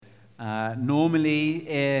Normally,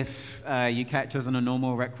 if you catch us on a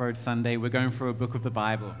normal Rec Road Sunday, we're going through a book of the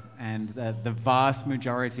Bible. And the vast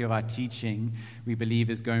majority of our teaching, we believe,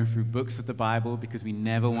 is going through books of the Bible because we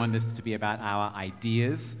never want this to be about our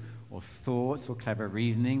ideas or thoughts or clever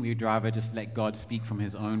reasoning. We'd rather just let God speak from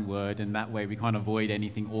his own word, and that way we can't avoid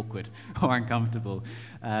anything awkward or uncomfortable.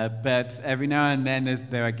 But every now and then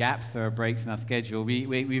there are gaps, there are breaks in our schedule.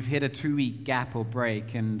 We've hit a 2-week gap or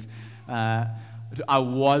break, and I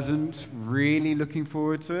wasn't really looking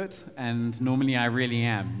forward to it, and normally I really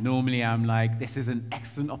am. Normally I'm like, this is an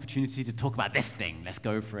excellent opportunity to talk about this thing, let's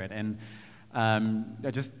go for it. And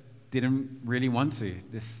I just didn't really want to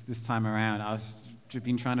this time around. I've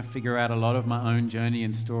been trying to figure out a lot of my own journey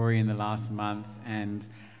and story in the last month, and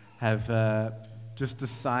have just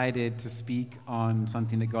decided to speak on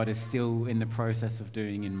something that God is still in the process of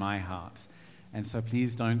doing in my heart. And so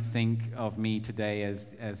please don't think of me today as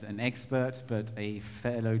an expert, but a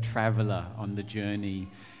fellow traveler on the journey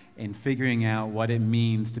in figuring out what it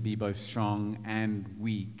means to be both strong and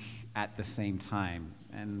weak at the same time.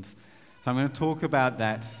 And so I'm going to talk about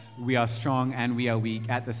that. We are strong and we are weak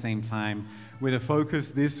at the same time, with a focus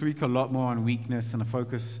this week a lot more on weakness and a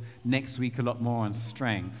focus next week a lot more on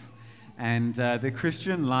strength. And the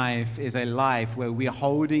Christian life is a life where we're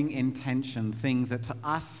holding in tension things that to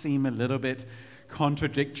us seem a little bit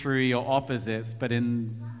contradictory or opposites, but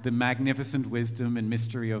in the magnificent wisdom and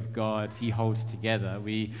mystery of God, he holds together.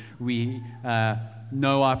 We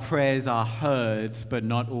know our prayers are heard, but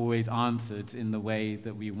not always answered in the way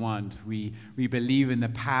that we want. We believe in the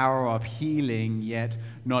power of healing, yet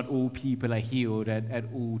not all people are healed at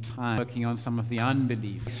all times. Working on some of the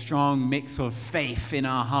unbelief, a strong mix of faith in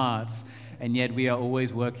our hearts, and yet we are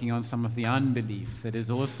always working on some of the unbelief that is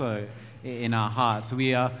also in our hearts.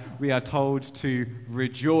 We are told to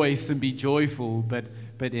rejoice and be joyful, but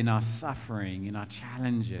in our suffering, in our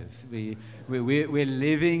challenges, we're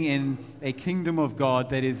living in a kingdom of God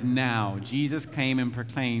that is now. Jesus came and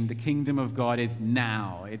proclaimed the kingdom of God is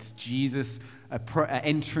now. It's Jesus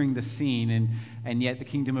entering the scene, and yet the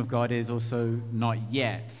kingdom of God is also not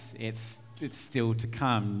yet. It's still to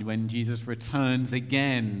come. When Jesus returns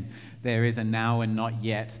again, there is a now and not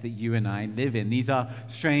yet that you and I live in. These are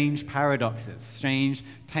strange paradoxes, strange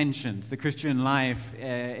tensions. The Christian life,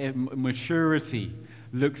 maturity,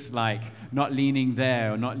 looks like not leaning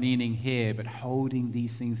there or not leaning here, but holding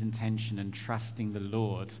these things in tension and trusting the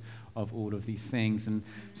Lord of all of these things. And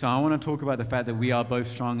so I want to talk about the fact that we are both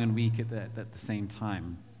strong and weak at the same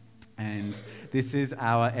time. And this is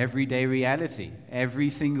our everyday reality. Every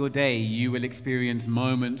single day you will experience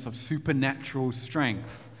moments of supernatural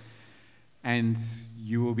strength, and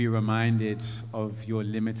you will be reminded of your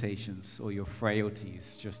limitations or your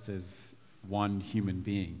frailties just as one human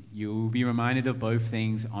being. You will be reminded of both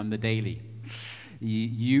things on the daily.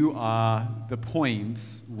 You are the point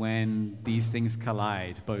when these things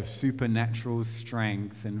collide, both supernatural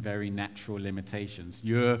strength and very natural limitations.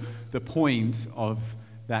 You're the point of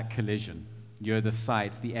that collision. You're the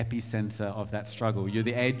site, the epicenter of that struggle. You're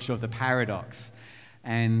the edge of the paradox.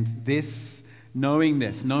 And knowing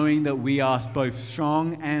that we are both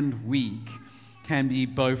strong and weak, can be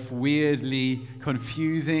both weirdly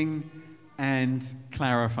confusing and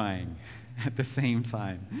clarifying at the same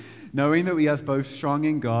time. Knowing that we are both strong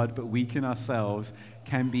in God but weak in ourselves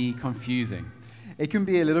can be confusing. It can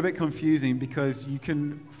be a little bit confusing because you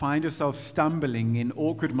can find yourself stumbling in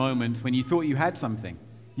awkward moments when you thought you had something.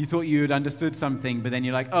 You thought you had understood something, but then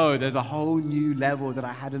you're like, oh, there's a whole new level that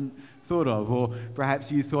I hadn't thought of. Or perhaps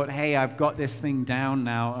you thought, hey, I've got this thing down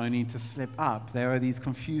now, only to slip up. There are these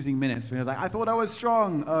confusing minutes where you're like, I thought I was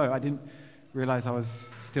strong. Oh, I didn't realize I was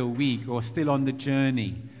still weak, or still on the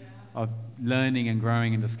journey of learning and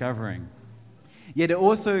growing and discovering. Yet it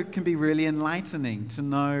also can be really enlightening to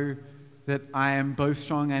know that I am both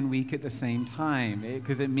strong and weak at the same time,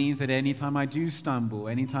 because it means that anytime I do stumble,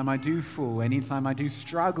 anytime I do fall, anytime I do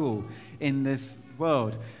struggle in this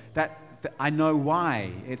world, that I know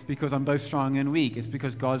why. It's because I'm both strong and weak. It's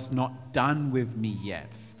because God's not done with me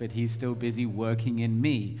yet, but he's still busy working in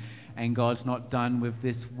me. And God's not done with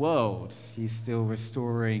this world. He's still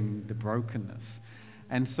restoring the brokenness.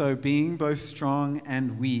 And so being both strong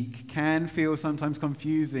and weak can feel sometimes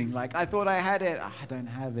confusing, like, I thought I had it, I don't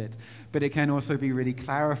have it. But it can also be really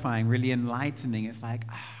clarifying, really enlightening. It's like,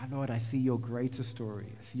 Lord, I see your greater story.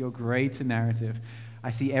 I see your greater narrative.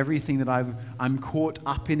 I see everything that I'm caught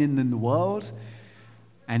up in the world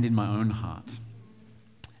and in my own heart.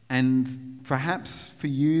 And perhaps for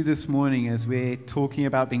you this morning, as we're talking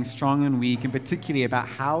about being strong and weak, and particularly about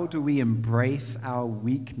how do we embrace our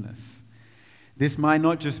weakness, this might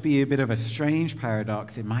not just be a bit of a strange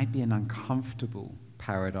paradox, it might be an uncomfortable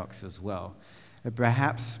paradox as well.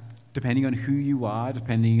 Perhaps, depending on who you are,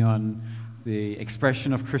 depending on the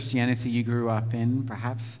expression of Christianity you grew up in,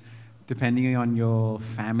 perhaps depending on your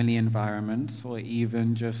family environment or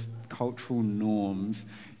even just cultural norms,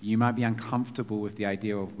 you might be uncomfortable with the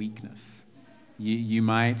idea of weakness. You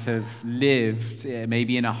might have lived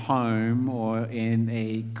maybe in a home or in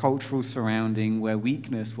a cultural surrounding where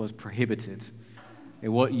weakness was prohibited.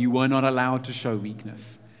 You were not allowed to show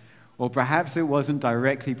weakness. Or perhaps it wasn't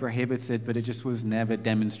directly prohibited, but it just was never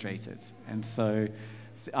demonstrated. And so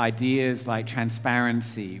ideas like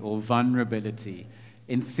transparency or vulnerability,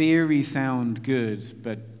 in theory, sound good,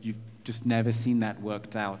 but you've just never seen that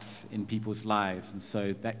worked out in people's lives. And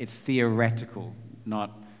so that it's theoretical,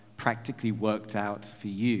 not practically worked out for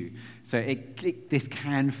you. So this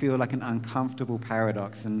can feel like an uncomfortable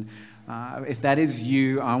paradox. And if that is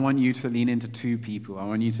you, I want you to lean into two people. I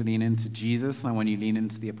want you to lean into Jesus. I want you to lean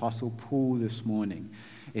into the Apostle Paul this morning.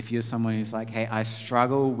 If you're someone who's like, hey, I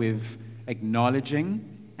struggle with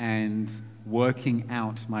acknowledging and working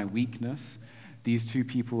out my weakness, these two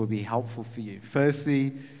people will be helpful for you.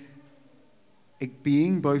 Firstly,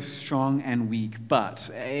 being both strong and weak, but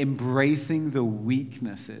embracing the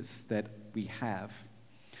weaknesses that we have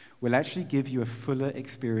will actually give you a fuller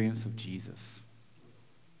experience of Jesus.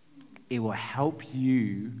 It will help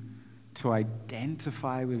you to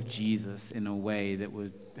identify with Jesus in a way that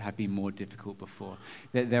would have been more difficult before.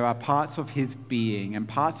 That there are parts of his being and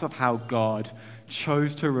parts of how God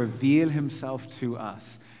chose to reveal himself to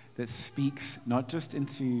us that speaks not just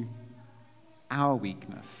into our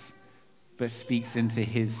weakness, but speaks into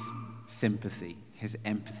his sympathy, his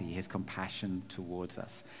empathy, his compassion towards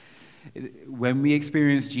us. When we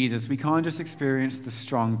experience Jesus, we can't just experience the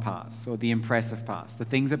strong parts or the impressive parts, the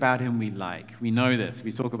things about him we like. We know this.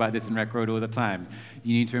 We talk about this in Rec Road all the time.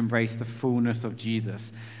 You need to embrace the fullness of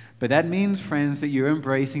Jesus. But that means, friends, that you're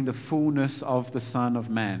embracing the fullness of the Son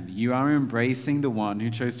of Man. You are embracing the one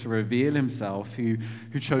who chose to reveal himself, who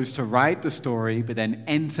chose to write the story, but then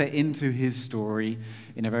enter into his story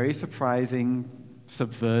in a very surprising,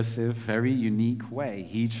 subversive, very unique way.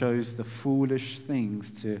 He chose the foolish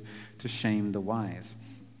things to shame the wise.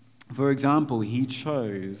 For example, he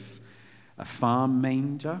chose a farm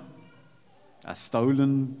manger, a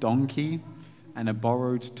stolen donkey, and a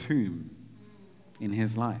borrowed tomb in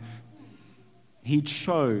his life. He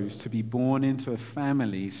chose to be born into a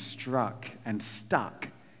family struck and stuck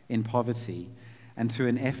in poverty, and to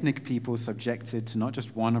an ethnic people subjected to not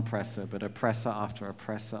just one oppressor, but oppressor after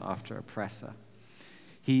oppressor after oppressor.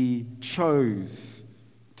 He chose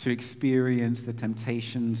to experience the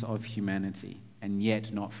temptations of humanity and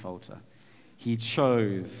yet not falter. He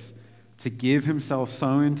chose to give himself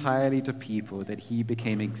so entirely to people that he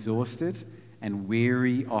became exhausted and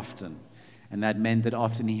weary often. And that meant that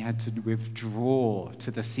often he had to withdraw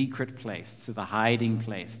to the secret place, to the hiding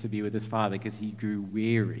place, to be with his Father because he grew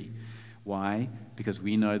weary. Why? Because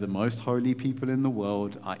we know the most holy people in the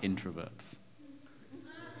world are introverts.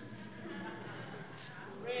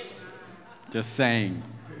 Just saying.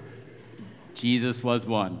 Jesus was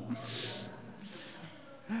one.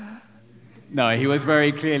 No, he was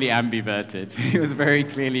very clearly ambiverted. He was very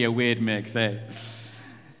clearly a weird mix, eh?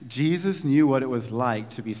 Jesus knew what it was like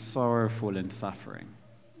to be sorrowful and suffering.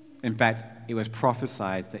 In fact, it was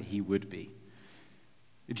prophesied that he would be.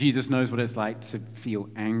 Jesus knows what it's like to feel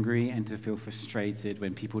angry and to feel frustrated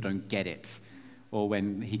when people don't get it, or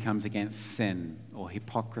when he comes against sin or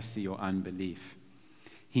hypocrisy or unbelief.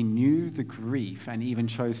 He knew the grief and even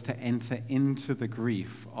chose to enter into the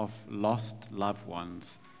grief of lost loved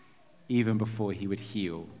ones even before he would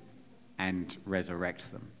heal and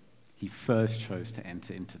resurrect them. He first chose to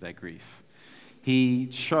enter into their grief. He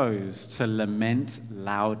chose to lament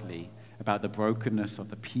loudly about the brokenness of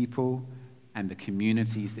the people and the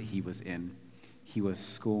communities that he was in. He was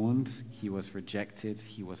scorned, he was rejected,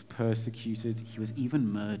 he was persecuted, he was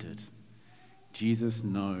even murdered. Jesus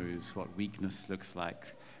knows what weakness looks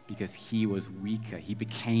like because he was weaker. He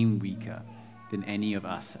became weaker than any of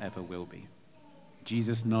us ever will be.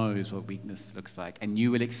 Jesus knows what weakness looks like, and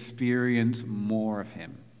you will experience more of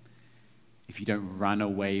him if you don't run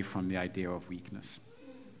away from the idea of weakness.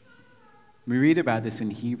 We read about this in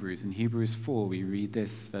Hebrews. In Hebrews 4, we read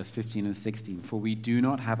this, verse 15 and 16. For we do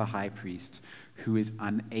not have a high priest who is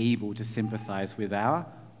unable to sympathize with our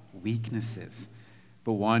weaknesses,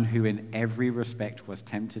 but one who in every respect was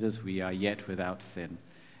tempted as we are, yet without sin.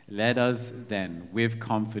 Let us then, with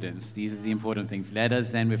confidence, these are the important things, let us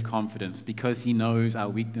then with confidence, because he knows our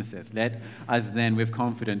weaknesses, let us then with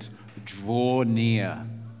confidence draw near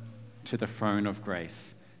to the throne of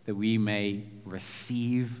grace, that we may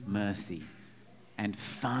receive mercy and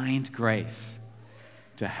find grace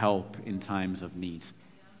to help in times of need.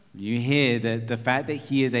 You hear that the fact that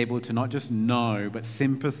he is able to not just know, but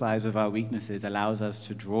sympathize with our weaknesses allows us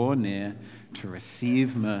to draw near, to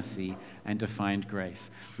receive mercy, and to find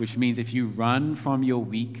grace. Which means if you run from your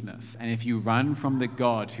weakness, and if you run from the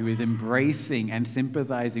God who is embracing and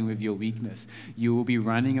sympathizing with your weakness, you will be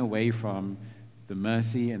running away from the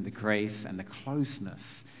mercy and the grace and the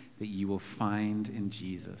closeness that you will find in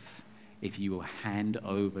Jesus if you will hand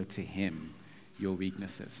over to him your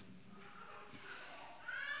weaknesses.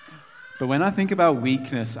 But when I think about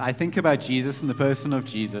weakness, I think about Jesus and the person of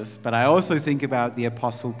Jesus, but I also think about the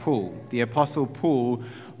Apostle Paul. The Apostle Paul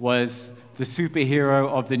was the superhero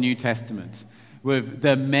of the New Testament, with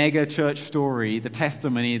the mega church story, the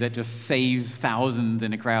testimony that just saves thousands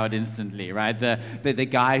in a crowd instantly, right? The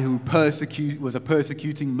guy who was a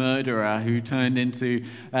persecuting murderer who turned into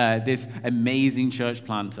this amazing church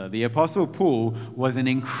planter. The Apostle Paul was an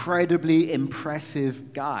incredibly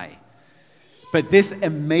impressive guy. But this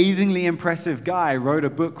amazingly impressive guy wrote a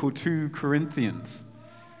book called 2 Corinthians.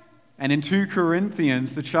 And in 2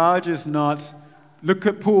 Corinthians, the charge is not, look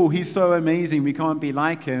at Paul, he's so amazing, we can't be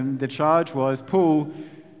like him. The charge was, Paul,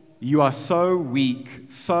 you are so weak,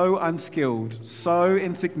 so unskilled, so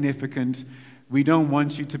insignificant, we don't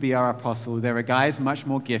want you to be our apostle. There are guys much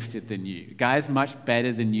more gifted than you, guys much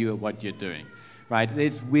better than you at what you're doing. Right?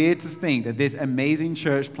 It's weird to think that this amazing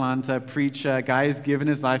church planter, preacher, guy who's given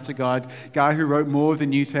his life to God, guy who wrote more of the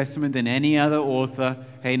New Testament than any other author,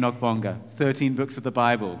 hey, Nokbonga, 13 books of the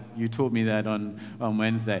Bible. You taught me that on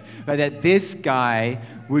Wednesday. But that this guy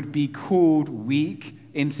would be called weak,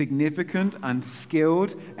 insignificant,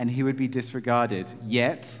 unskilled, and he would be disregarded.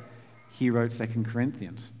 Yet, he wrote 2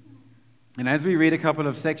 Corinthians. And as we read a couple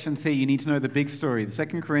of sections here, you need to know the big story. The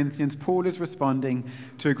 2 Corinthians, Paul is responding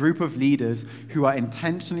to a group of leaders who are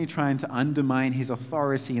intentionally trying to undermine his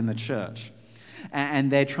authority in the church. And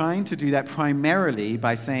they're trying to do that primarily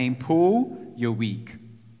by saying, Paul, you're weak.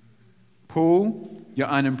 Paul, you're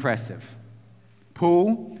unimpressive.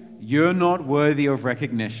 Paul, you're not worthy of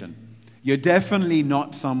recognition. You're definitely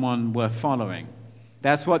not someone worth following.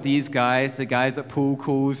 That's what these guys, the guys that Paul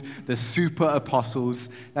calls the super apostles,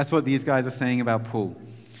 that's what these guys are saying about Paul.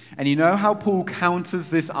 And you know how Paul counters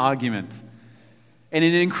this argument? In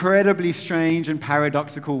an incredibly strange and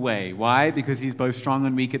paradoxical way. Why? Because he's both strong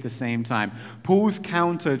and weak at the same time. Paul's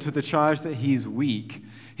counter to the charge that he's weak,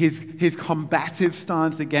 his combative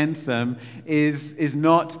stance against them is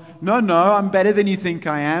not, no, I'm better than you think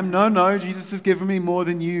I am. No, Jesus has given me more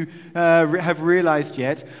than you have realized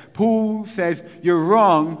yet. Paul says, you're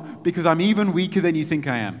wrong because I'm even weaker than you think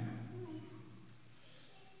I am.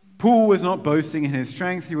 Paul was not boasting in his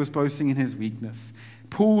strength, he was boasting in his weakness.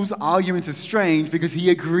 Paul's argument is strange because he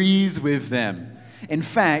agrees with them. In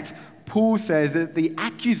fact, Paul says that the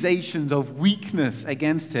accusations of weakness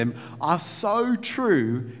against him are so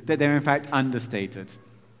true that they're in fact understated.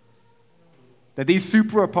 That these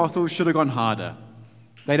super apostles should have gone harder.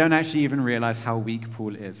 They don't actually even realize how weak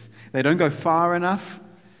Paul is. They don't go far enough,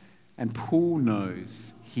 and Paul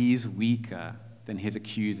knows he's weaker than his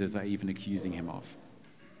accusers are even accusing him of.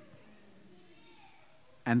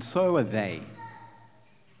 And so are they.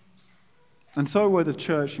 And so were the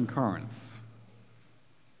church in Corinth.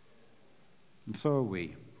 And so are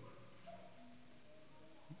we.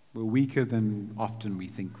 We're weaker than often we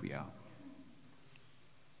think we are.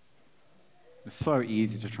 It's so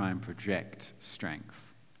easy to try and project strength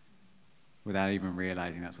without even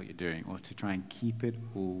realizing that's what you're doing, or to try and keep it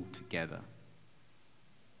all together.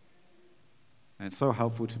 And it's so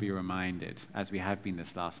helpful to be reminded, as we have been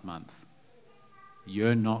this last month,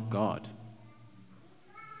 you're not God.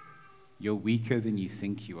 You're weaker than you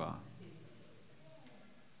think you are.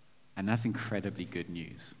 And that's incredibly good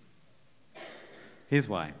news. Here's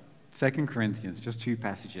why. 2 Corinthians, just 2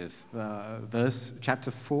 passages. Chapter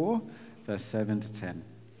 4, verse 7 to 10.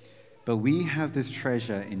 But we have this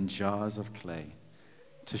treasure in jars of clay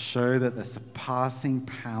to show that the surpassing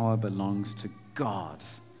power belongs to God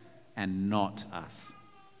and not us.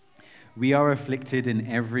 We are afflicted in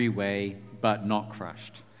every way, but not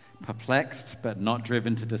crushed. Perplexed, but not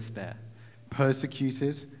driven to despair.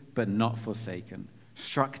 Persecuted, but not forsaken.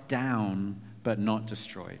 Struck down, but not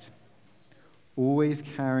destroyed. Always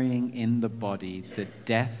carrying in the body the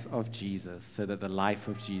death of Jesus, so that the life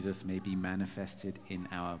of Jesus may be manifested in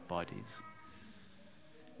our bodies.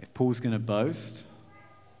 If Paul's going to boast,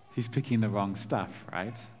 he's picking the wrong stuff,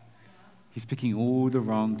 right? He's picking all the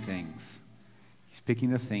wrong things. He's picking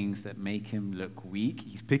the things that make him look weak.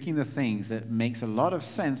 He's picking the things that makes a lot of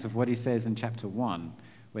sense of what he says in chapter 1,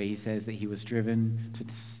 where he says that he was driven to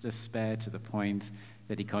despair to the point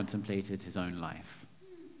that he contemplated his own life,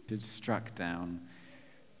 struck down.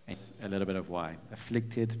 a little bit of why.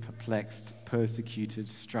 Afflicted, perplexed, persecuted,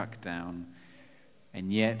 struck down,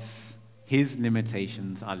 and yet his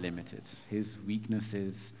limitations are limited. His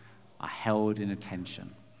weaknesses are held in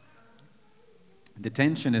attention. The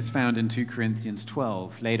tension is found in 2 Corinthians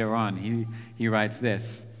 12. Later on, he writes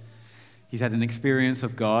this. He's had an experience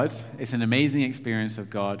of God. It's an amazing experience of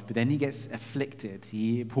God, but then he gets afflicted.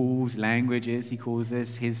 Paul's language is, he calls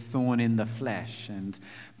this his thorn in the flesh. And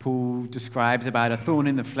Paul describes about a thorn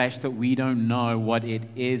in the flesh that we don't know what it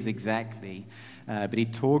is exactly. But he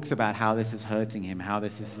talks about how this is hurting him, how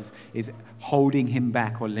this is holding him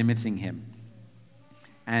back or limiting him.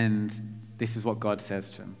 And this is what God says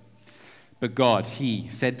to him. But God, he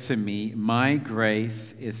said to me, my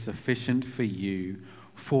grace is sufficient for you,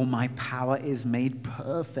 for my power is made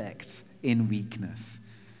perfect in weakness.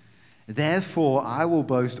 Therefore, I will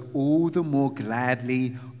boast all the more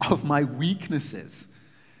gladly of my weaknesses,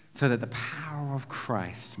 so that the power of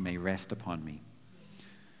Christ may rest upon me.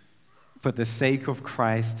 For the sake of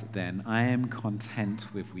Christ, then, I am content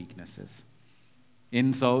with weaknesses,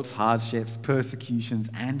 insults, hardships, persecutions,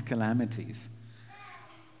 and calamities.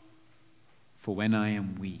 For when I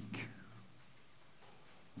am weak,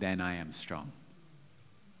 then I am strong.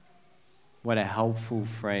 What a helpful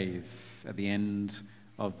phrase at the end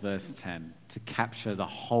of verse 10 to capture the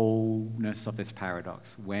wholeness of this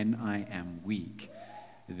paradox. When I am weak,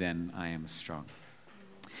 then I am strong.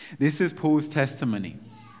 This is Paul's testimony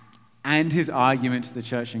and his argument to the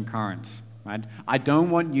church in Corinth. Right? I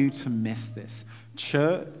don't want you to miss this.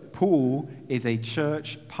 Paul is a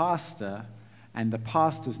church pastor, and the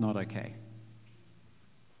pastor's not okay.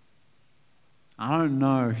 I don't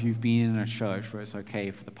know if you've been in a church where it's okay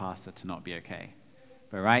for the pastor to not be okay.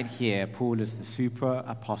 But right here, Paul is the super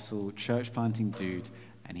apostle, church planting dude,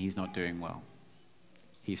 and he's not doing well.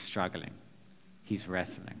 He's struggling. He's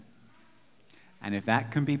wrestling. And if that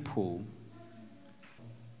can be Paul,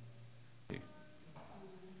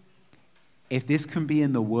 if this can be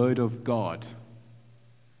in the Word of God,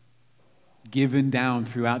 given down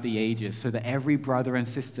throughout the ages so that every brother and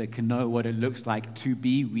sister can know what it looks like to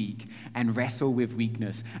be weak and wrestle with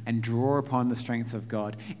weakness and draw upon the strength of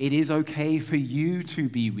God. It is okay for you to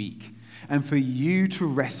be weak and for you to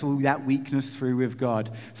wrestle that weakness through with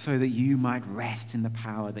God so that you might rest in the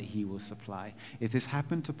power that he will supply. If this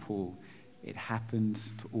happened to Paul, it happened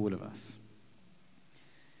to all of us.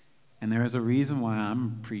 And there is a reason why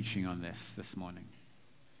I'm preaching on this morning.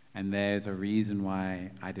 And there's a reason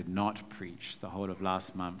why I did not preach the whole of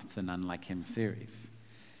last month, the None Like Him series.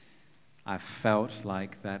 I felt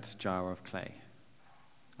like that jar of clay.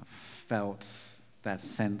 I felt that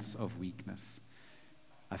sense of weakness.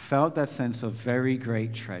 I felt that sense of very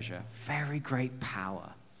great treasure, very great power,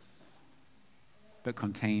 but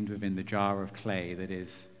contained within the jar of clay that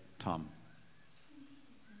is Tom.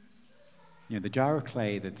 You know, the jar of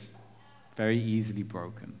clay that's very easily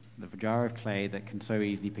broken. The jar of clay that can so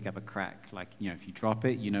easily pick up a crack. Like, you know, if you drop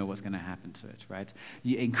it, you know what's going to happen to it, right?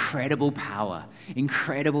 Incredible power,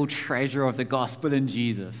 incredible treasure of the gospel in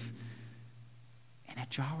Jesus in a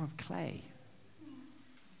jar of clay.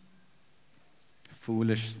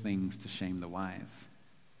 Foolish things to shame the wise.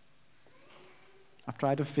 I've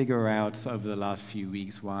tried to figure out over the last few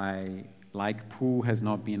weeks why, like Paul has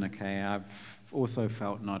not been okay, I've also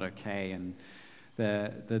felt not okay. And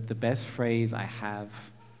the best phrase I have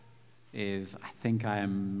is, I think I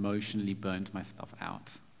emotionally burnt myself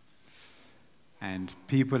out. And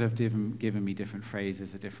people have given me different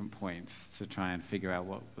phrases at different points to try and figure out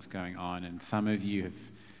what was going on. And some of you have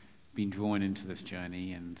been drawn into this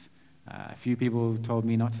journey, and a few people told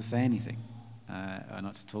me not to say anything, or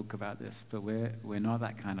not to talk about this. But we're not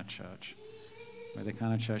that kind of church. We're the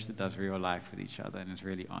kind of church that does real life with each other and is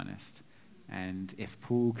really honest. And if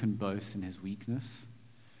Paul can boast in his weakness,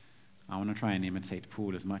 I want to try and imitate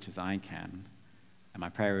Paul as much as I can. And my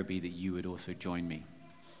prayer would be that you would also join me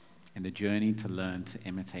in the journey to learn to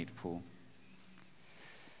imitate Paul.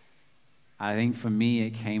 I think for me, it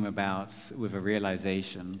came about with a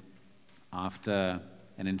realization after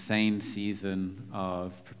an insane season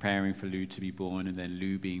of preparing for Lou to be born, and then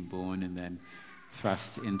Lou being born, and then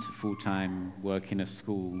thrust into full-time work in a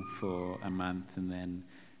school for a month, and then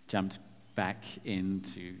jumped back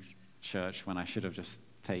into church when I should have just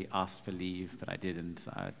asked for leave, but I didn't.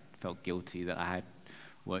 I felt guilty that I had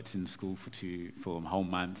worked in school for a whole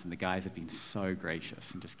month, and the guys had been so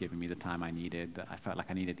gracious and just giving me the time I needed that I felt like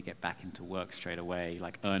I needed to get back into work straight away,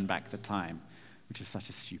 like earn back the time, which is such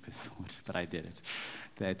a stupid thought, but I did it.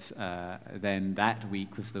 Then that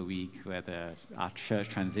week was the week where our church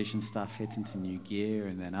transition stuff hit into new gear,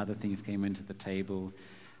 and then other things came into the table,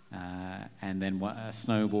 and then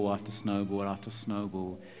snowball after snowball after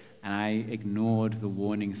snowball. And I ignored the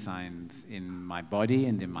warning signs in my body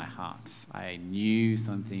and in my heart. I knew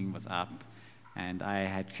something was up, and I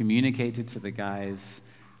had communicated to the guys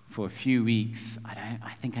for a few weeks,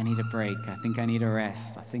 I think I need a break. I think I need a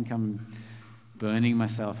rest. I think I'm burning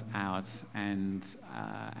myself out. And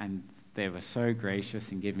they were so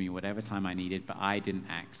gracious in giving me whatever time I needed, but I didn't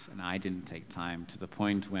act, and I didn't take time, to the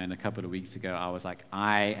point when a couple of weeks ago I was like,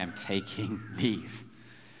 I am taking leave.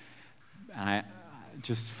 And I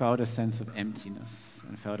just felt a sense of emptiness,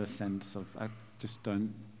 and felt a sense of, I just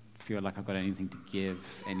don't feel like I've got anything to give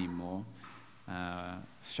anymore.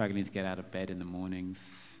 Struggling to get out of bed in the mornings.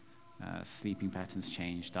 Sleeping patterns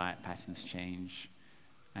change, diet patterns change.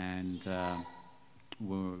 And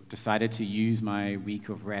we decided to use my week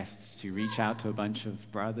of rest to reach out to a bunch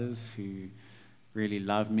of brothers who really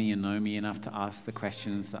love me and know me enough to ask the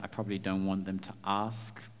questions that I probably don't want them to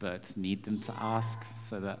ask, but need them to ask,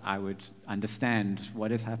 so that I would understand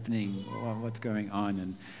what is happening, what's going on,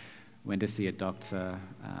 and went to see a doctor,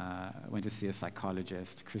 went to see a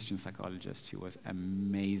psychologist, a Christian psychologist, who was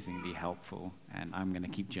amazingly helpful, and I'm going to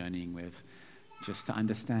keep journeying with, just to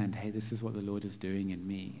understand, hey, this is what the Lord is doing in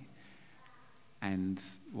me. And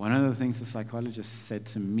one of the things the psychologist said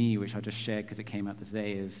to me, which I'll just share because it came out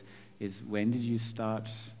today, is when did you start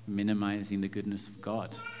minimizing the goodness of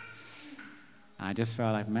God? And I just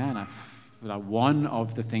felt like, man, one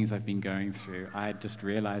of the things I've been going through, I just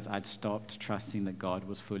realized I'd stopped trusting that God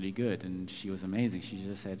was fully good. And she was amazing. She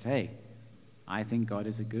just said, hey, I think God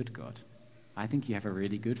is a good God. I think you have a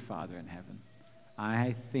really good Father in heaven.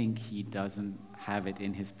 I think he doesn't have it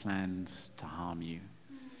in his plans to harm you,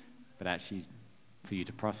 but actually for you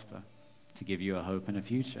to prosper, to give you a hope and a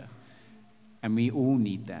future. And we all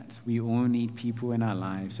need that. We all need people in our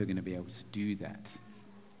lives who are going to be able to do that.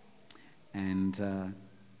 And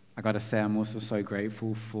I got to say, I'm also so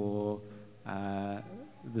grateful for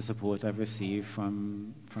the support I've received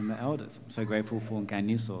from the elders. I'm so grateful for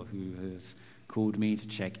Nganiso, who has called me to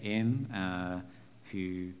check in,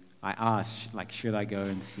 who I asked, like, should I go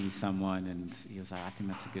and see someone? And he was like, I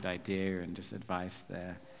think that's a good idea, and just advice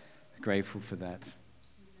there. Grateful for that.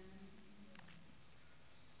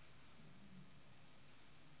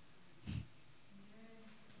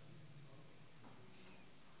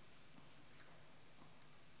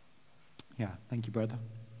 Yeah, thank you, brother.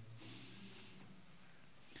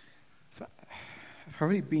 So I've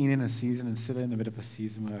probably been in a season, and still in a bit of a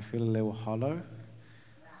season, where I feel a little hollow,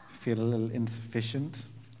 feel a little insufficient,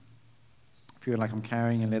 feel like I'm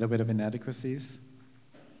carrying a little bit of inadequacies.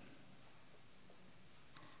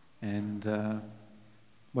 And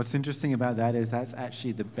what's interesting about that is that's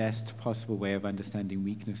actually the best possible way of understanding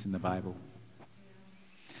weakness in the Bible.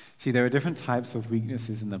 See, there are different types of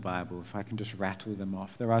weaknesses in the Bible, if I can just rattle them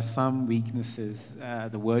off. There are some weaknesses,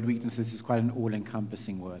 the word weaknesses is quite an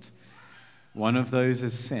all-encompassing word. One of those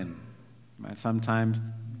is sin. Right? Sometimes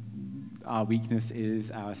our weakness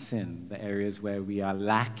is our sin, the areas where we are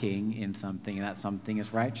lacking in something, and that something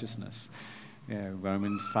is righteousness.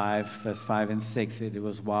 Romans 5, verse 5 and 6, it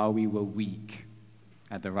was while we were weak,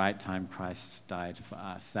 at the right time Christ died for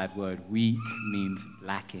us. That word weak means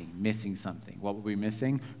lacking, missing something. What were we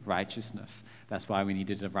missing? Righteousness. That's why we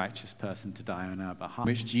needed a righteous person to die on our behalf.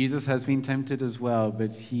 Which Jesus has been tempted as well,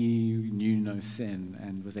 but he knew no sin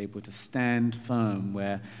and was able to stand firm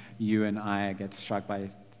where you and I get struck by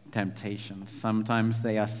temptations. Sometimes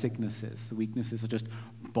they are sicknesses. The weaknesses are just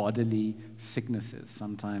bodily sicknesses.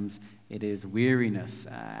 Sometimes it is weariness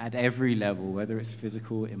at every level, whether it's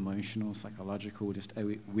physical, emotional, psychological, just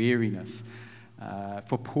a weariness.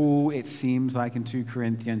 For Paul, it seems like in 2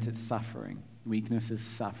 Corinthians, it's suffering. Weakness is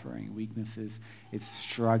suffering. Weakness is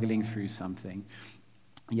struggling through something.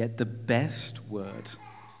 Yet the best word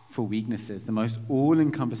for weaknesses, the most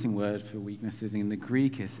all-encompassing word for weaknesses in the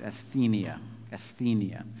Greek is asthenia,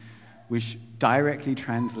 which directly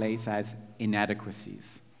translates as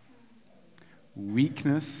inadequacies.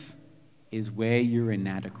 Weakness is where you're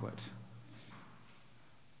inadequate.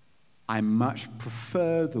 I much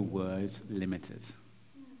prefer the word limited.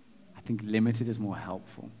 I think limited is more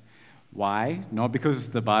helpful. Why? Not because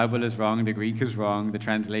the Bible is wrong, the Greek is wrong,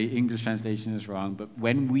 the English translation is wrong, but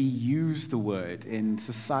when we use the word in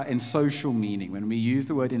social meaning, when we use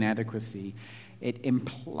the word inadequacy, it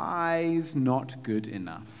implies not good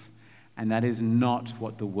enough. And that is not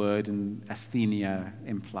what the word in asthenia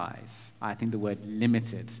implies. I think the word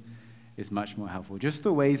limited is much more helpful. Just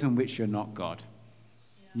the ways in which you're not God.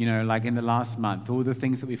 You know, like in the last month, all the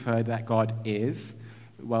things that we've heard that God is,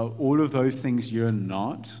 well, all of those things you're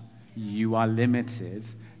not, you are limited,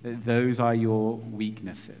 those are your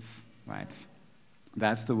weaknesses, right?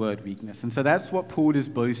 That's the word weakness. And so that's what Paul is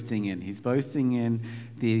boasting in. He's boasting in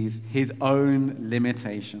his own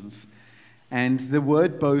limitations. And the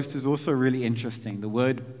word boast is also really interesting. The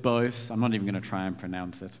word boast, I'm not even going to try and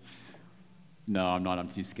pronounce it. No, I'm not. I'm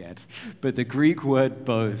too scared. But the Greek word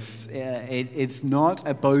boast, it's not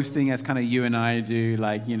a boasting as kind of you and I do,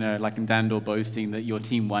 like, like in Dandor boasting that your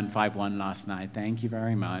team won 5-1 last night. Thank you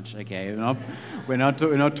very much. Okay, we're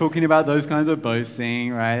not talking about those kinds of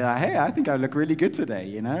boasting, right? Like, hey, I think I look really good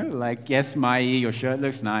today, Like, yes, Mai, your shirt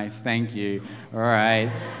looks nice. Thank you. All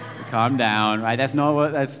right. Calm down, right? That's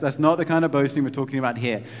not the kind of boasting we're talking about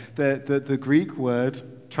here. The Greek word,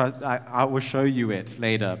 I will show you it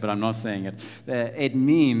later, but I'm not saying it. It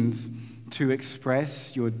means to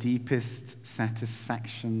express your deepest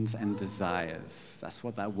satisfactions and desires. That's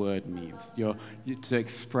what that word means. To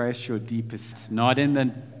express your deepest, not in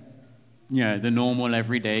the normal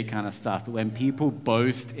everyday kind of stuff, but when people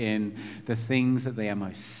boast in the things that they are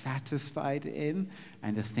most satisfied in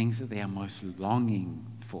and the things that they are most longing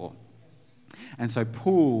for. And so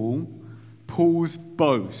Paul's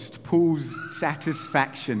boast, Paul's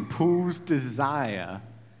satisfaction, Paul's desire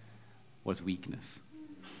was weakness.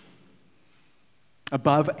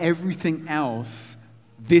 Above everything else,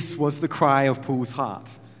 this was the cry of Paul's heart.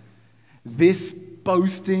 This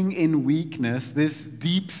boasting in weakness, this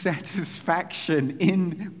deep satisfaction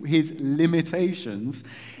in his limitations,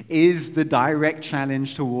 is the direct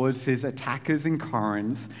challenge towards his attackers in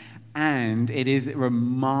Corinth, and it is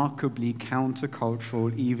remarkably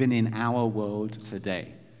countercultural even in our world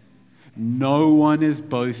today. No one is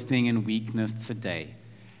boasting in weakness today.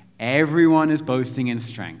 Everyone is boasting in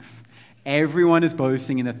strength. Everyone is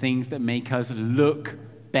boasting in the things that make us look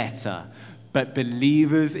better. But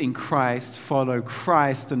believers in Christ follow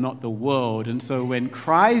Christ and not the world. And so when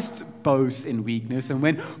Christ boasts in weakness and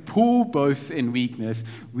when Paul boasts in weakness,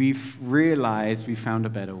 we've realized we found a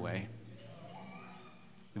better way.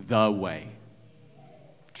 The way,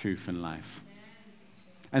 truth and life.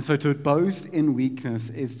 And so to boast in weakness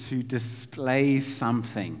is to display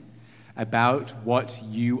something about what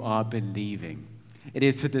you are believing. It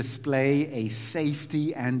is to display a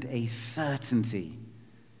safety and a certainty,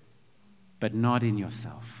 but not in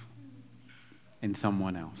yourself, in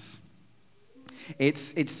someone else.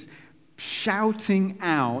 It's shouting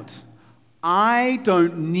out, I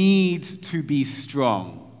don't need to be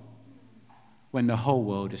strong, when the whole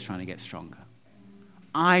world is trying to get stronger.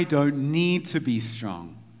 I don't need to be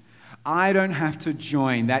strong. I don't have to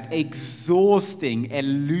join that exhausting,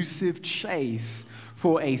 elusive chase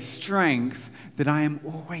for a strength that I am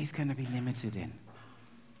always going to be limited in.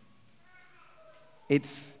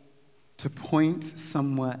 It's to point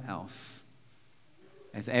somewhere else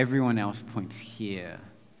as everyone else points here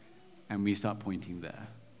and we start pointing there.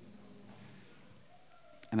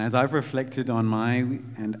 And as I've reflected on my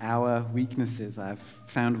and our weaknesses, I've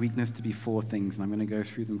found weakness to be 4 things, and I'm going to go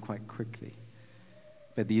through them quite quickly.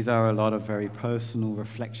 But these are a lot of very personal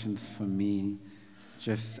reflections for me,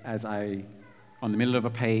 just as I, on the middle of a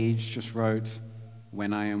page, just wrote,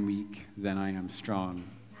 when I am weak, then I am strong,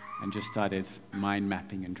 and just started mind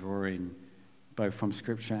mapping and drawing, both from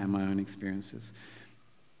Scripture and my own experiences.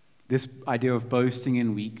 This idea of boasting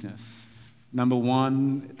in weakness. Number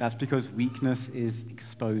 1, that's because weakness is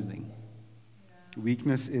exposing.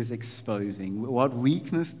 Weakness is exposing. What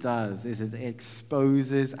weakness does is it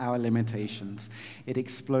exposes our limitations. It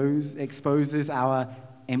exposes our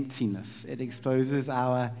emptiness. It exposes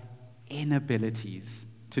our inabilities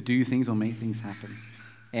to do things or make things happen.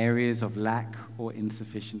 Areas of lack or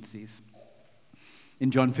insufficiencies.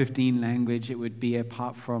 In John 15 language, it would be,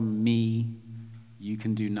 apart from me, you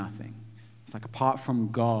can do nothing. It's like, apart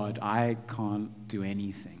from God, I can't do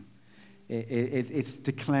anything. It's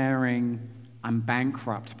declaring, I'm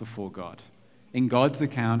bankrupt before God. In God's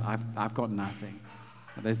account, I've got nothing.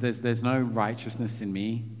 There's no righteousness in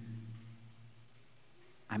me.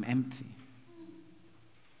 I'm empty.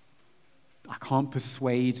 I can't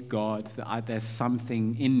persuade God that there's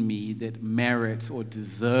something in me that merits or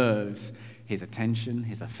deserves His attention,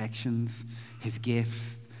 His affections, His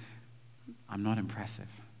gifts. I'm not impressive.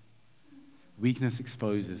 Weakness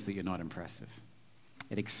exposes that you're not impressive.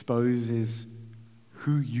 It exposes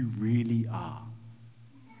who you really are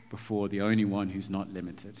before the only one who's not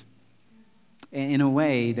limited. In a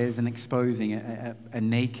way, there's an exposing, a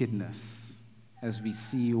nakedness as we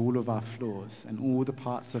see all of our flaws and all the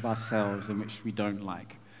parts of ourselves in which we don't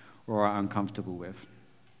like or are uncomfortable with.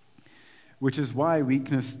 Which is why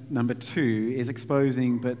weakness number 2 is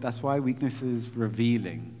exposing, but that's why weakness is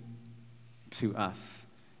revealing to us.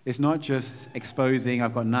 It's not just exposing,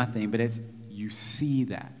 I've got nothing, but it's you see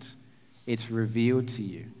that. It's revealed to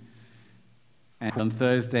you. And on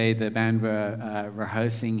Thursday, the band were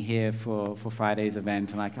rehearsing here for Friday's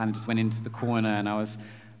event, and I kind of just went into the corner, and I was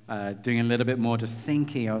doing a little bit more just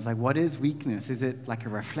thinking. I was like, what is weakness? Is it like a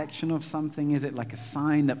reflection of something? Is it like a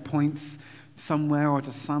sign that points somewhere or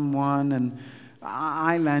to someone? And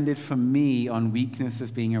I landed for me on weakness as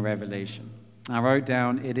being a revelation. I wrote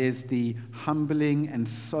down, it is the humbling and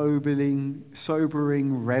sobering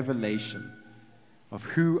revelation of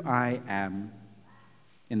who I am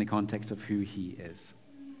in the context of who he is.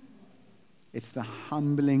 It's the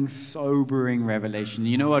humbling, sobering revelation.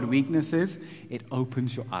 You know what weakness is? It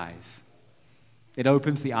opens your eyes. It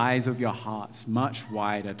opens the eyes of your hearts much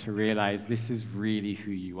wider to realize this is really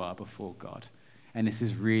who you are before God. And this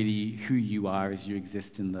is really who you are as you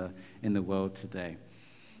exist in the world today.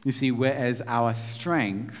 You see, whereas our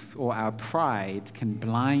strength or our pride can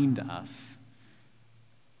blind us,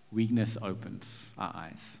 weakness opens our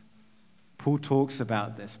eyes. Paul talks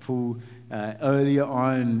about this. Paul, earlier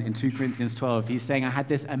on in 2 Corinthians 12, he's saying, I had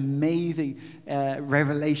this amazing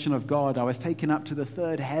revelation of God. I was taken up to the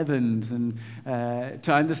third heavens. And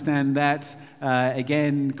to understand that,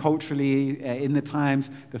 again, culturally, in the times,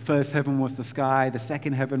 the first heaven was the sky, the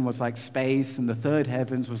second heaven was like space, and the third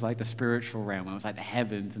heavens was like the spiritual realm. It was like the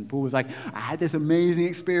heavens. And Paul was like, I had this amazing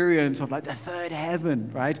experience of like the third heaven,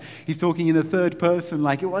 right? He's talking in the third person,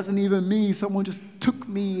 like it wasn't even me. Someone just took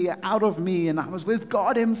me out of me, and I was with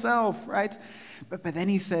God himself, right? But then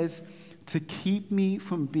he says, to keep me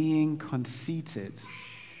from being conceited,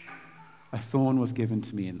 a thorn was given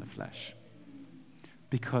to me in the flesh.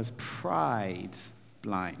 Because pride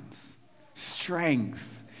blinds.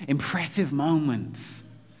 Strength, impressive moments,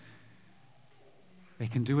 they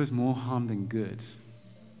can do us more harm than good.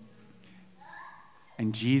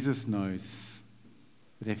 And Jesus knows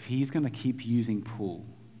that if he's going to keep using Paul,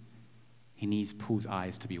 he needs Paul's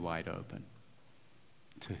eyes to be wide open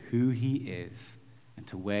to who he is and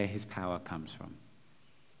to where his power comes from,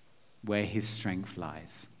 where his strength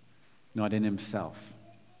lies, not in himself.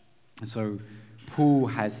 And so Paul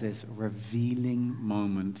has this revealing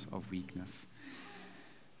moment of weakness.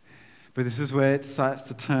 But this is where it starts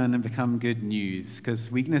to turn and become good news,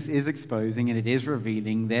 because weakness is exposing and it is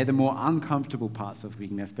revealing. They're the more uncomfortable parts of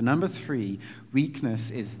weakness. But number 3,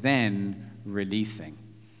 weakness is then releasing.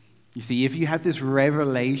 You see, if you have this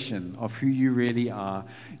revelation of who you really are,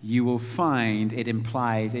 you will find it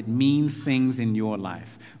means things in your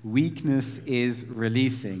life. Weakness is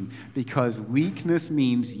releasing because weakness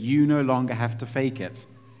means you no longer have to fake it.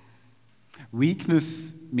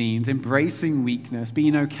 Weakness means embracing weakness,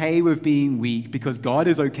 being okay with being weak because God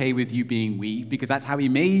is okay with you being weak because that's how he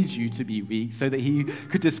made you to be weak so that he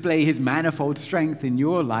could display his manifold strength in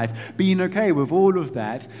your life. Being okay with all of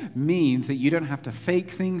that means that you don't have to fake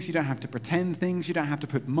things, you don't have to pretend things, you don't have to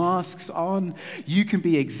put masks on. You can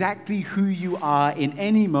be exactly who you are in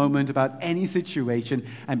any moment about any situation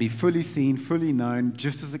and be fully seen, fully known,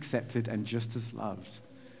 just as accepted and just as loved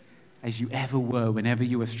as you ever were whenever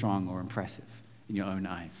you were strong or impressive in your own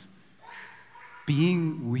eyes.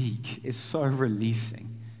 Being weak is so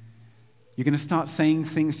releasing. You're going to start saying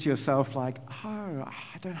things to yourself like, oh,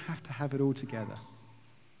 I don't have to have it all together.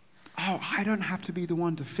 Oh, I don't have to be the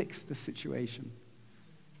one to fix the situation.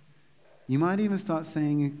 You might even start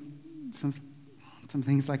saying some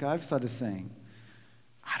things like I've started saying.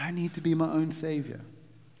 I don't need to be my own savior.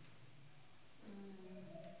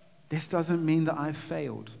 This doesn't mean that I've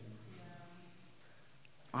failed.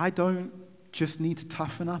 I don't just need to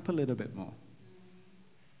toughen up a little bit more.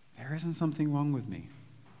 There isn't something wrong with me.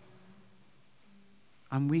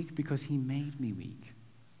 I'm weak because he made me weak.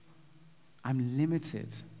 I'm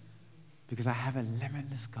limited because I have a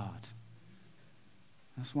limitless God.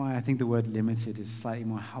 That's why I think the word limited is slightly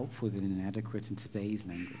more helpful than inadequate in today's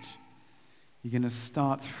language. You're going to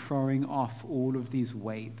start throwing off all of these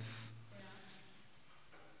weights.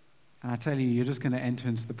 And I tell you, you're just going to enter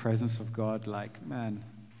into the presence of God like, man,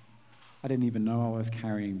 I didn't even know I was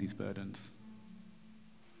carrying these burdens.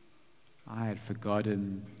 I had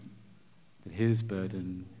forgotten that his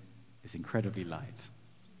burden is incredibly light.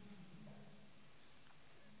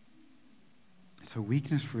 So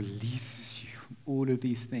weakness releases you from all of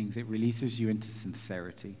these things. It releases you into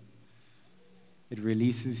sincerity. It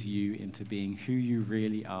releases you into being who you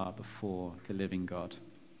really are before the living God.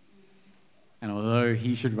 And although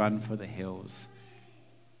he should run for the hills,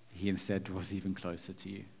 he instead draws even closer to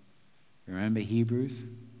you. Remember Hebrews?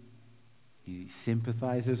 He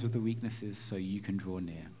sympathizes with the weaknesses so you can draw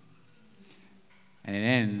near. And it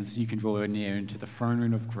ends, you can draw near into the throne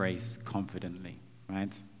room of grace confidently,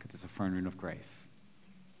 right? Because it's a throne room of grace,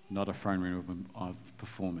 not a throne room of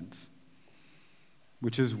performance.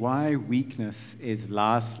 Which is why weakness is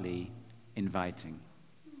lastly inviting.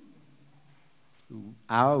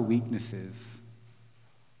 Our weaknesses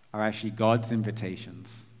are actually God's invitations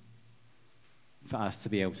for us to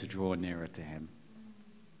be able to draw nearer to him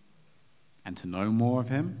and to know more of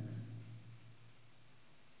him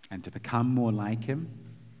and to become more like him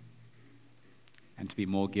and to be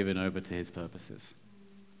more given over to his purposes.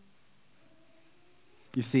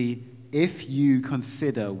 You see, if you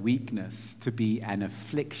consider weakness to be an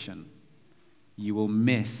affliction, you will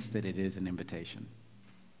miss that it is an invitation.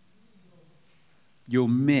 You'll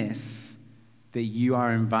miss that you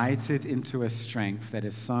are invited into a strength that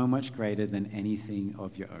is so much greater than anything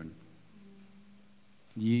of your own.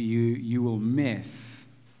 You will miss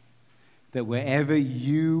that wherever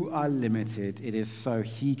you are limited, it is so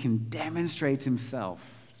he can demonstrate himself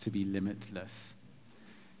to be limitless.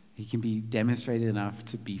 He can be demonstrated enough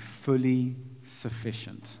to be fully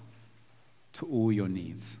sufficient to all your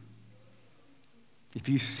needs. If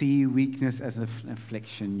you see weakness as an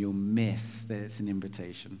affliction, you'll miss that it's an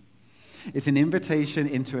invitation. It's an invitation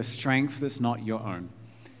into a strength that's not your own.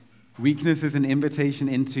 Weakness is an invitation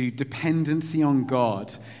into dependency on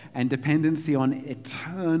God and dependency on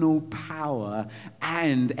eternal power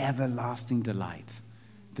and everlasting delight.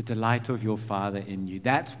 The delight of your Father in you.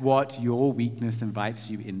 That's what your weakness invites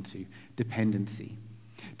you into. Dependency.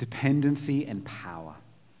 Dependency and power.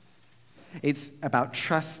 It's about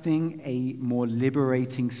trusting a more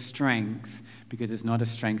liberating strength because it's not a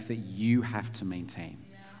strength that you have to maintain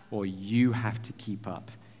or you have to keep up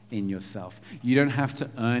in yourself. You don't have to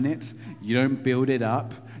earn it. You don't build it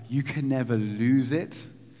up. You can never lose it.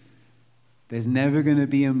 There's never going to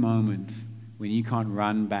be a moment when you can't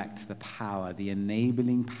run back to the power, the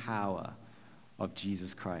enabling power of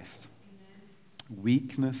Jesus Christ. Amen.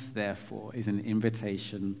 Weakness, therefore, is an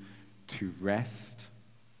invitation to rest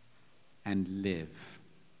and live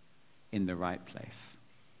in the right place.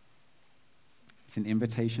 It's an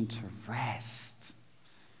invitation to rest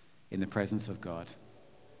in the presence of God.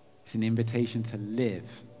 It's an invitation to live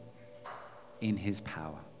in his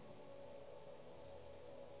power.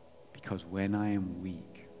 Because when I am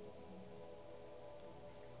weak,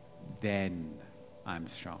 then I'm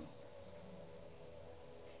strong.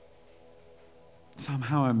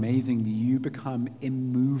 Somehow amazingly, you become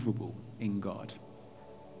immovable in God.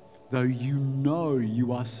 Though you know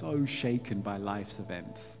you are so shaken by life's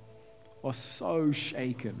events, or so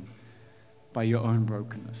shaken by your own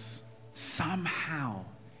brokenness, somehow,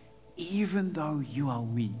 even though you are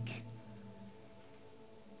weak,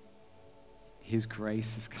 his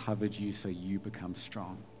grace has covered you so you become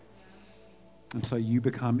strong. And so you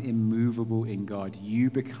become immovable in God. You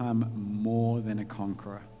become more than a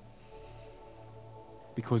conqueror.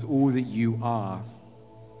 Because all that you are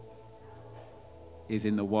is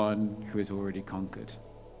in the one who has already conquered.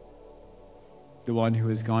 The one who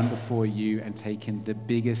has gone before you and taken the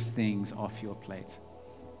biggest things off your plate.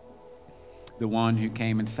 The one who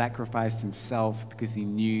came and sacrificed himself because he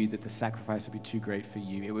knew that the sacrifice would be too great for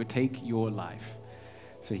you. It would take your life,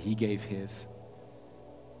 so he gave his.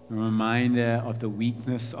 A reminder of the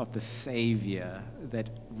weakness of the Savior that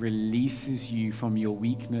releases you from your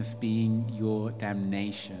weakness being your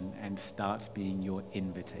damnation and starts being your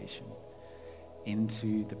invitation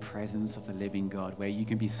into the presence of the living God, where you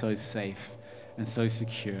can be so safe and so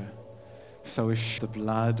secure, so assured the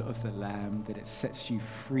blood of the Lamb that it sets you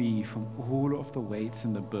free from all of the weights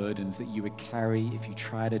and the burdens that you would carry if you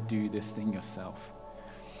try to do this thing yourself.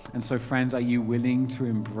 And so, friends, are you willing to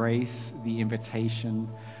embrace the invitation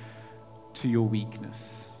to your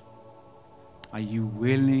weakness? Are you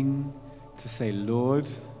willing to say, Lord,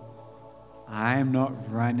 I am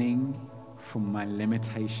not running from my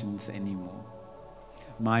limitations anymore.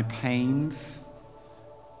 My pains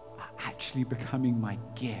are actually becoming my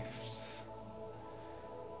gifts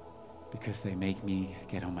because they make me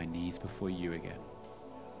get on my knees before you again.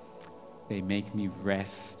 They make me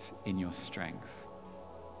rest in your strength.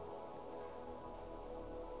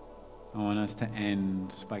 I want us to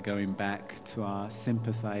end by going back to our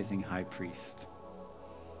sympathizing high priest.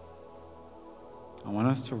 I want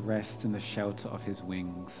us to rest in the shelter of his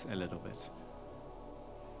wings a little bit.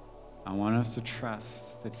 I want us to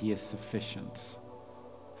trust that he is sufficient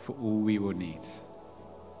for all we will need.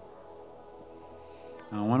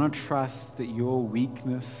 And I want to trust that your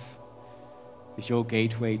weakness is your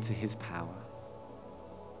gateway to his power,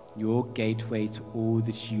 your gateway to all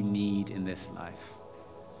that you need in this life.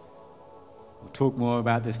 We'll talk more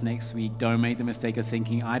about this next week. Don't make the mistake of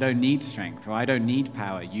thinking, I don't need strength or I don't need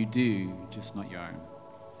power. You do, just not your own.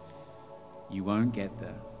 You won't get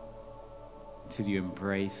there until you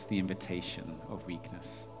embrace the invitation of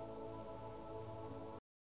weakness.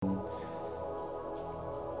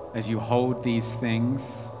 As you hold these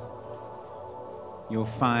things, you'll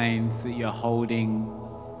find that you're holding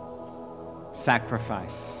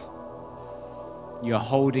sacrifice. You're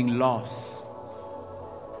holding loss.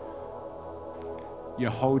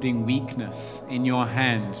 You're holding weakness in your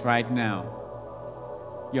hands right now.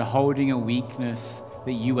 You're holding a weakness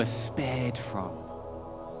that you were spared from.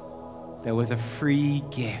 There was a free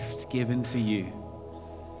gift given to you.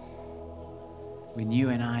 When you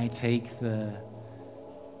and I take the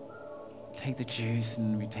juice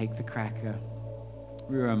and we take the cracker,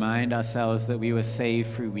 we remind ourselves that we were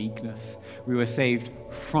saved through weakness. We were saved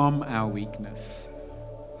from our weakness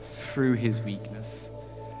through his weakness.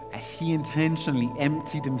 As he intentionally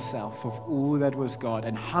emptied himself of all that was God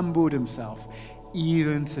and humbled himself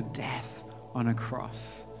even to death on a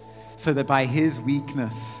cross, so that by his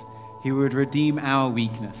weakness he would redeem our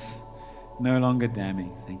weakness, no longer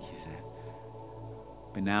damning, thank you, sir,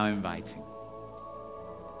 but now inviting.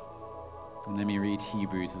 And let me read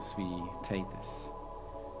Hebrews as we take this.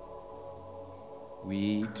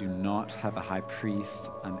 We do not have a high priest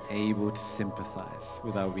unable to sympathize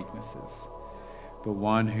with our weaknesses, but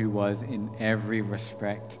one who was in every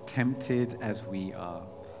respect tempted as we are,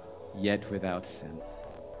 yet without sin.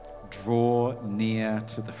 Draw near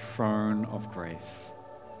to the throne of grace,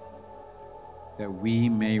 that we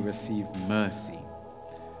may receive mercy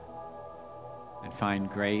and find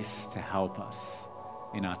grace to help us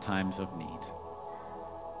in our times of need.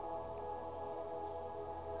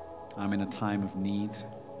 I'm in a time of need.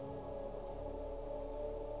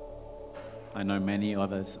 I know many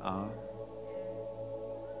others are.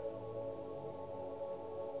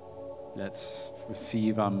 Let's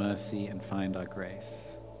receive our mercy and find our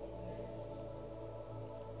grace.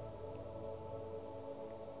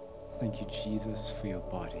 Thank you, Jesus, for your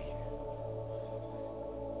body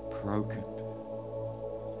broken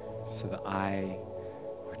so that I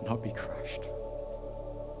would not be crushed.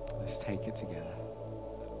 Let's take it together.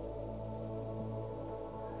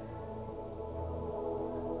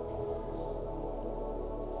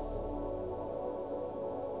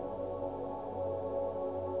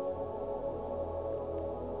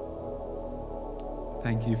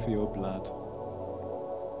 Thank you for your blood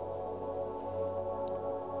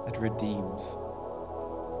that redeems.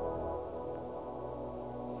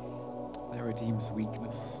 That redeems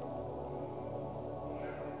weakness.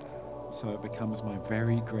 So it becomes my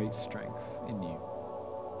very great strength in you.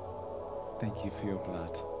 Thank you for your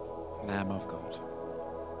blood, Lamb of God.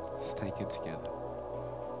 Let's take it together.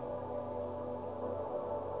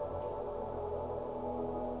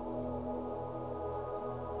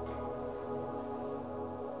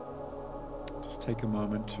 Just take a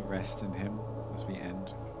moment to rest in him as we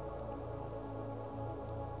end.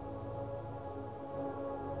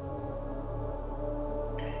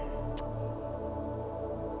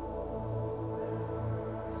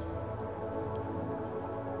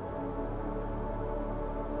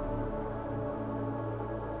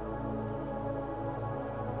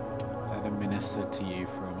 Let him minister to you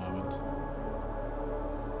for a moment.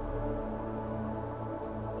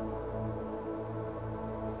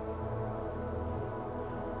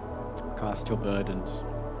 Cast your burdens.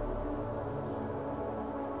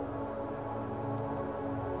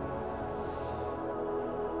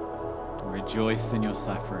 Rejoice in your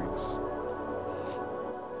sufferings.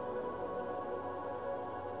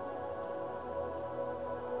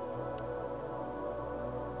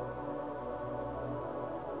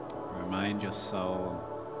 Remind your soul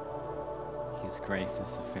his grace is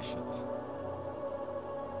sufficient.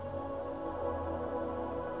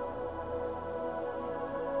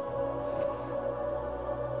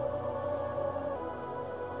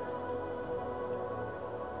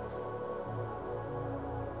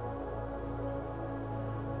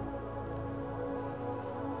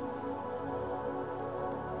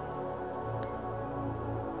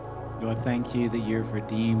 Lord, thank you that you've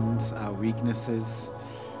redeemed our weaknesses.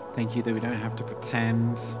 Thank you that we don't have to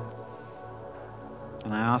pretend.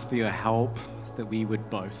 And I ask for your help that we would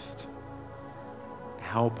boast.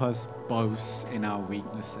 Help us boast in our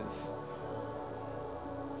weaknesses.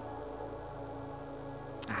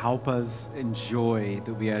 Help us enjoy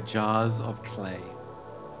that we are jars of clay,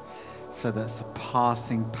 so that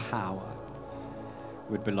surpassing power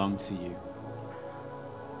would belong to you.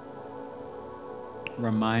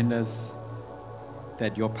 Remind us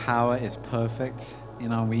that your power is perfect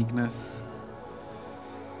in our weakness,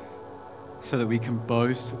 so that we can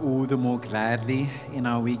boast all the more gladly in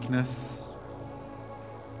our weakness.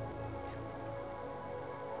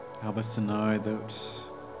 Help us to know that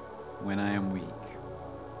when I am weak,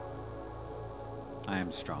 I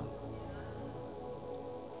am strong.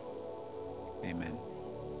 Amen.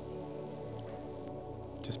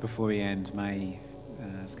 Just before we end, Mai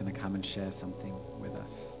is going to come and share something with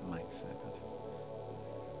us. The mic's open.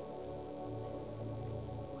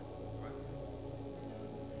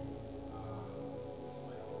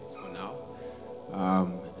 For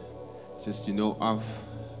now, just of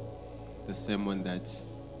the sermon that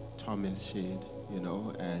Tom has shared,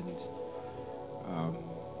 and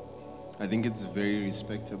I think it's very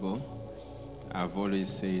respectable. I've always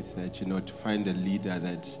said that, to find a leader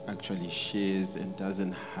that actually shares and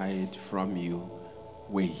doesn't hide from you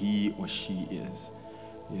where he or she is.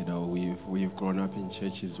 We've grown up in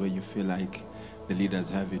churches where you feel like the leaders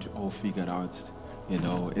have it all figured out.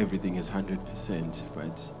 Everything is 100%,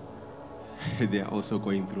 but they're also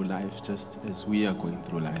going through life just as we are going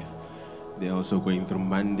through life. They're also going through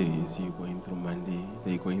Mondays. You're going through Monday.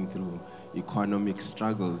 They're going through economic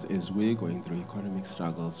struggles as we're going through economic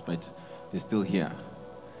struggles, but they're still here.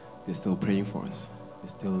 They're still praying for us. They're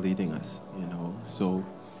still leading us, So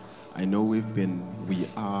I know we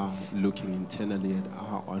are looking internally at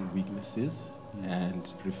our own weaknesses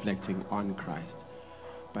and reflecting on Christ.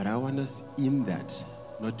 But I want us in that,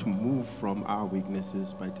 not to move from our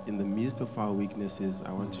weaknesses, but in the midst of our weaknesses,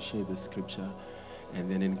 I want to share the scripture and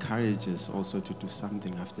then encourage us also to do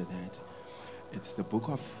something after that. It's the book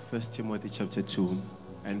of 1 Timothy chapter 2,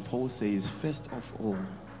 and Paul says, first of all,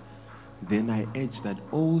 then I urge that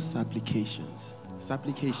all supplications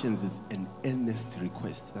is an earnest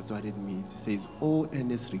request. That's what it means. It says all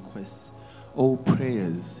earnest requests, all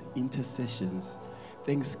prayers, intercessions,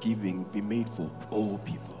 thanksgiving be made for all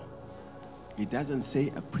people. It doesn't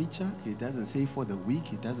say a preacher. It doesn't say for the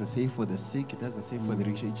weak. It doesn't say for the sick. It doesn't say for the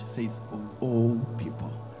rich. It says for all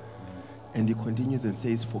people. And he continues and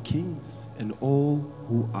says for kings and all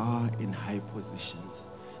who are in high positions,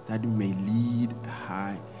 that may lead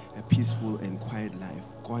a peaceful and quiet life,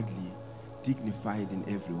 godly, dignified in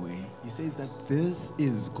every way. He says that this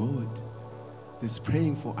is good. This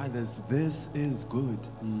praying for others, this is good.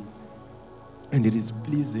 And it is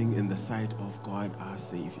pleasing in the sight of God our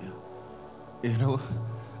Savior.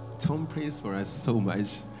 Tom prays for us so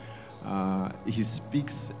much. He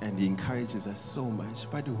speaks and he encourages us so much.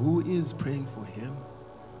 But who is praying for him?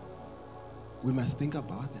 We must think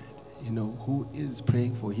about that. Who is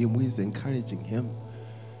praying for him? Who is encouraging him?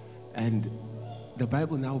 And the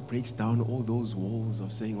Bible now breaks down all those walls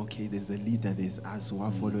of saying, okay, there's a leader, there's us who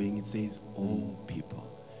are following. It says all people.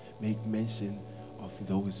 Make mention of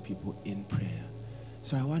those people in prayer.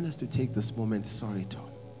 So I want us to take this moment. Sorry, Tom.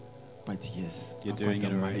 But yes, you're doing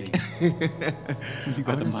it already. I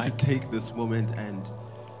want us to take this moment and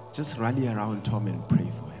just rally around Tom and pray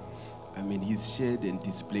for him. I mean, he's shared and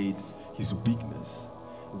displayed his weakness.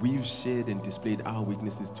 We've shared and displayed our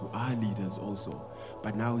weaknesses to our leaders also.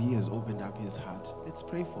 But now he has opened up his heart. Let's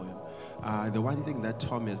pray for him. The one thing that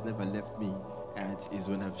Tom has never left me at is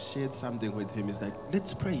when I've shared something with him is like,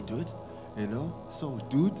 let's pray, dude. So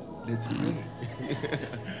dude, let's pray.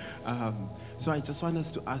 So I just want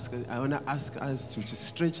us to ask us to just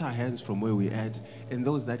stretch our hands from where we're at, and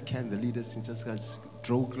those that can, the leaders can just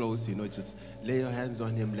draw close, just lay your hands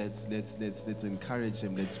on him. Let's encourage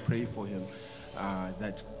him. Let's pray for him.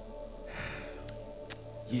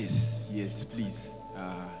 Yes, please.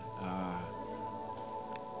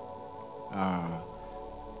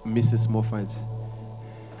 Mrs. Moffat,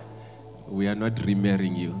 we are not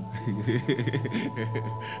remarrying you.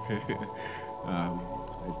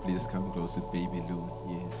 Please come close with baby Lou.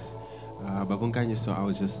 Yes. Babunkanyi, so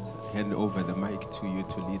I'll just hand over the mic to you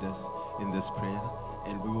to lead us in this prayer,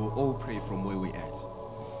 and we will all pray from where we're at.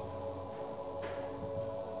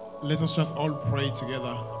 Let us just all pray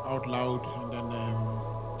together out loud, and then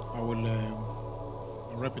I will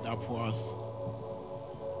wrap it up for us.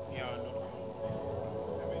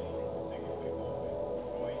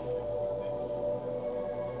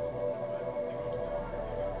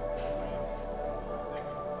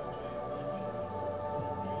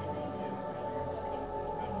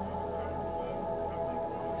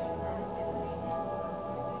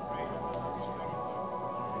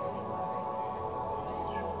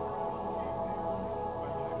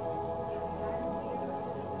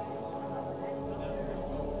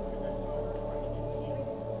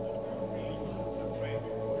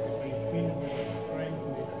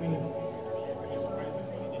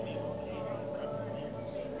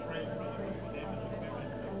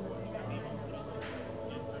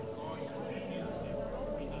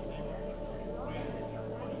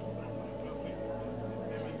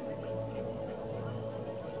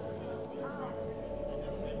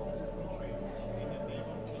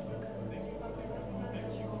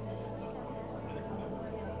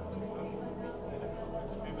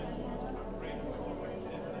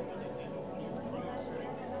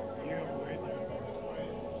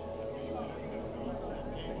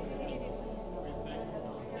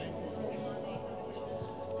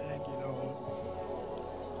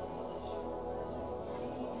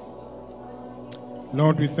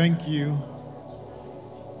 Lord, we thank you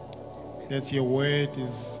that your word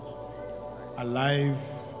is alive,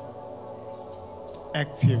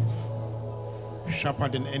 active, sharper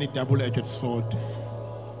than any double-edged sword.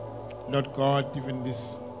 Lord God, even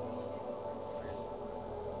this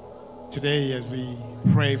today as we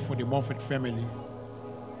pray for the Moffat family,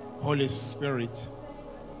 Holy Spirit,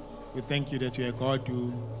 we thank you that you are a God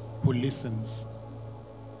who listens.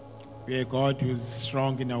 You are a God who is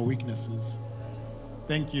strong in our weaknesses.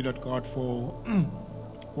 Thank you, Lord God, for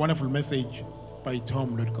wonderful message by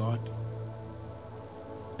Tom, Lord God,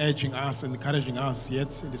 urging us and encouraging us, yet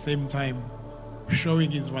at the same time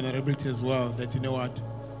showing his vulnerability as well, that you know what,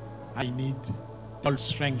 I need all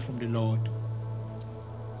strength from the Lord.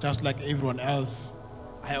 Just like everyone else,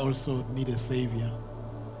 I also need a Savior.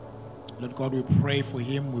 Lord God, we pray for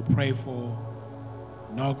him, we pray for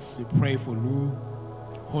Knox, we pray for Lou.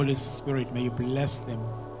 Holy Spirit, may you bless them.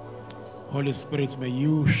 Holy Spirit, may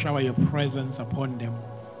you shower your presence upon them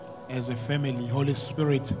as a family. Holy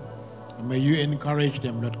Spirit, may you encourage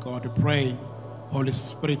them, Lord God. We pray, Holy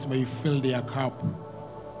Spirit, may you fill their cup.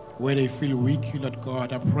 Where they feel weak, Lord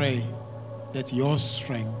God, I pray that your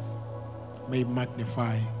strength may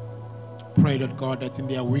magnify. Pray, Lord God, that in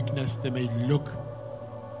their weakness they may look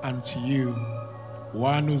unto you,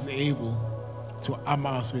 one who's able to arm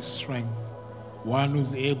us with strength, one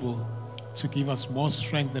who's able to give us more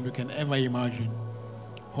strength than we can ever imagine.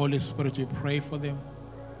 Holy Spirit, we pray for them.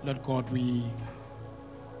 Lord God, we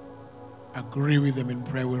agree with them in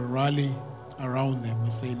prayer. We rally around them.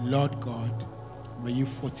 We say, Lord God, may you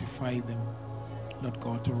fortify them, Lord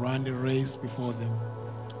God, to run the race before them.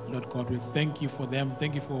 Lord God, we thank you for them.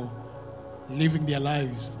 Thank you for living their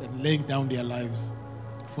lives and laying down their lives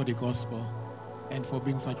for the gospel and for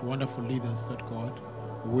being such wonderful leaders, Lord God,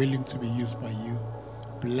 willing to be used by you.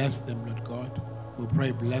 Bless them, Lord God. We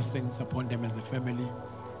pray blessings upon them as a family.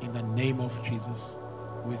 In the name of Jesus,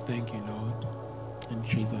 we thank you, Lord. In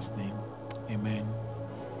Jesus' name, amen.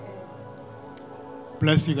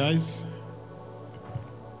 Bless you guys.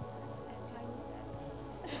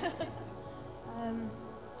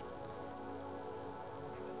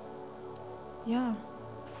 Yeah,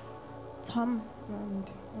 Tom,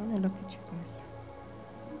 and I want to look at you guys.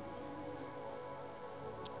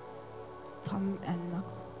 Tom and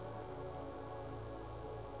Knox.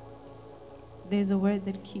 There's a word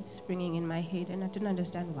that keeps springing in my head, and I didn't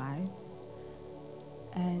understand why.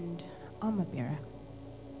 And armor bearer.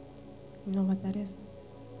 You know what that is?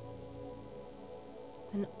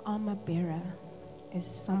 An armor bearer is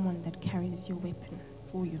someone that carries your weapon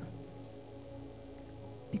for you.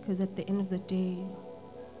 Because at the end of the day,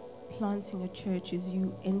 planting a church is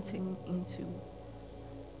you entering into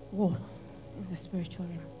war in the spiritual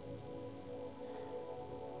realm.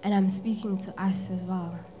 And I'm speaking to us as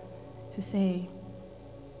well to say,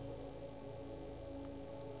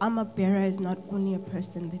 armor bearer is not only a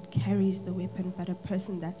person that carries the weapon, but a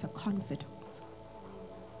person that's a confidant.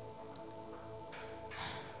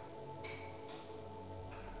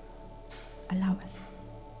 Allow us.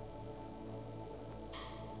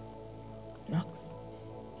 Knox.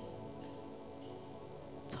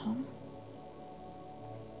 Tom.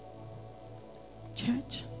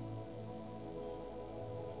 Church.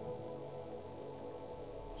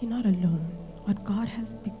 You're not alone. What God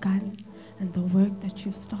has begun and the work that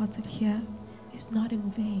you've started here is not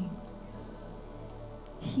in vain.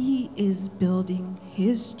 He is building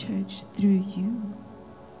his church through you,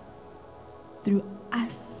 through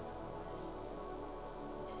us.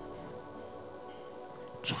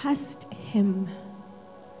 Trust him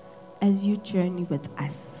as you journey with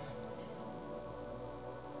us.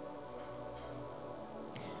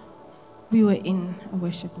 We were in a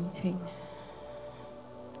worship meeting,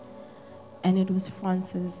 and it was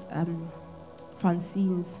Francine's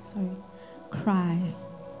cry.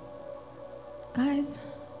 Guys,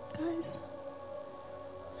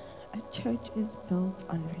 a church is built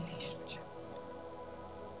on relationships.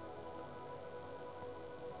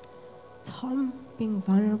 Tom being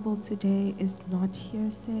vulnerable today is not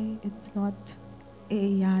hearsay. It's not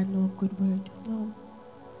no good word. No.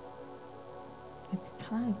 It's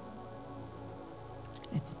time.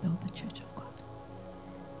 Let's build the church of God.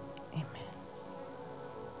 Amen.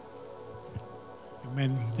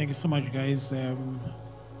 Amen. Thank you so much, guys.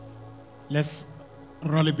 Let's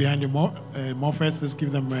rally behind the Moffats. Let's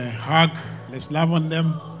give them a hug. Let's love on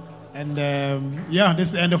them. And this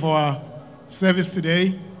is the end of our service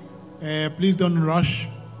today. Please don't rush.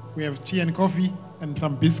 We have tea and coffee and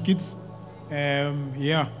some biscuits.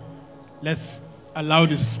 Let's allow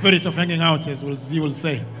the spirit of hanging out, as you will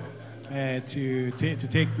say, to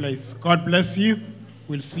take place. God bless you.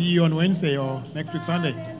 We'll see you on Wednesday or next week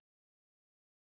Sunday.